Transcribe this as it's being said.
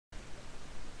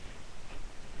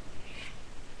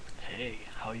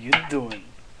how you doing?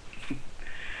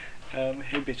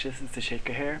 Hey bitches, it's the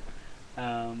Shaker here.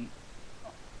 Oh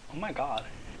my god.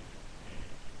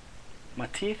 My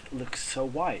teeth look so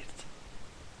white.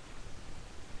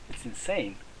 It's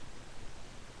insane.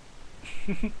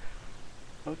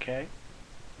 Okay,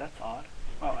 that's odd.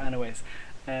 Well, anyways,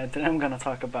 today I'm gonna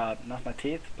talk about not my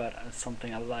teeth, but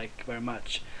something I like very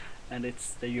much, and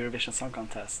it's the Eurovision Song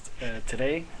Contest.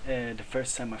 Today, the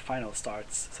first semi-final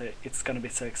starts, so it's gonna be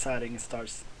so exciting. It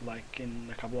starts like in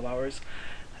a couple of hours,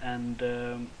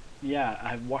 and yeah,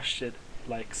 I've watched it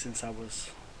like since I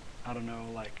was, I don't know,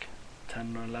 like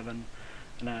 10 or 11,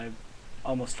 and I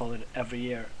almost followed it every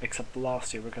year except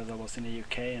last year because I was in the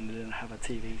UK and I didn't have a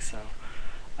TV, so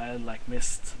I like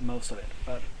missed most of it.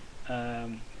 But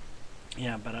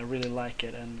yeah, but I really like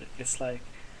it, and it's like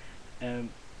um,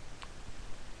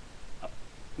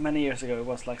 many years ago it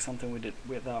was like something we did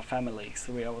with our family.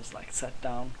 So we always like sat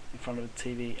down in front of the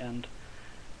TV and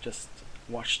just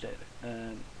watched it.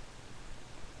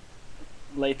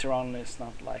 Later on, it's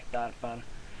not like that, but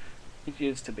it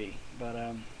used to be. But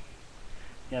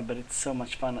yeah, but it's so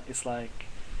much fun. It's like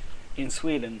in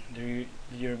Sweden, the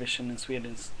Eurovision in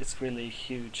Sweden it's really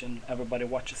huge, and everybody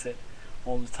watches it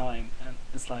all the time, and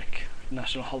it's like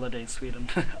national holiday in Sweden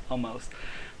almost.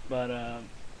 But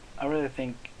I really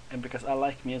think, and because I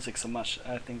like music so much,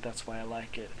 I think that's why I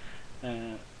like it.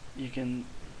 You can,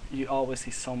 you always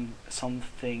see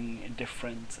something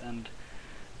different, and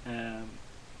um,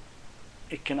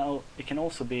 it can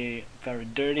also be very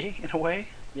dirty in a way.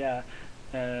 Yeah.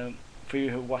 For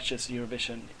you who watches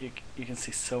Eurovision, you can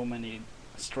see so many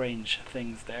strange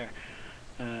things there,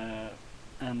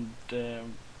 and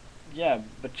yeah.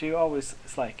 But you always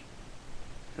it's like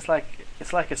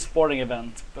a sporting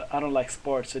event. But I don't like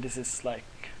sports, so this is like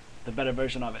the better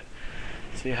version of it.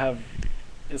 So you have,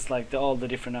 it's like all the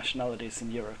different nationalities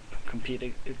in Europe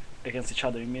compete against each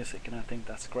other in music, and I think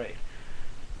that's great.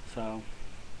 So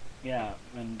yeah,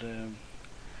 and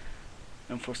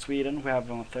for Sweden, we have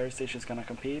on Thursday she's gonna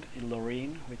compete in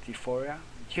Loreen with Euphoria.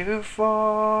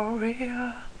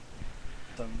 Euphoria.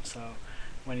 So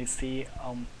when you see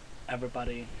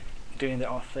everybody doing their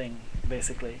own thing,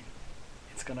 basically,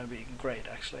 it's gonna be great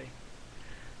actually.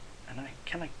 And I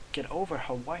cannot get over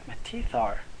how white my teeth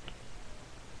are.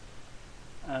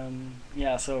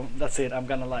 Yeah, so that's it. I'm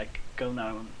gonna like go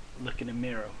now and look in the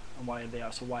mirror and why they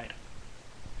are so white.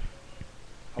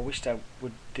 I wish I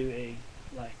would do a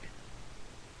like.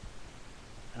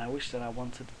 And I wish that I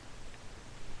wanted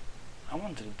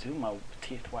to do my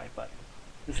teeth white, but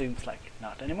it seems like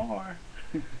not anymore.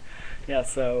 Yeah,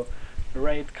 so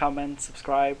rate, comment,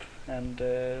 subscribe, and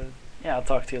yeah, I'll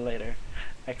talk to you later.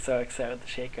 XOXO the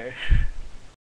Shaker.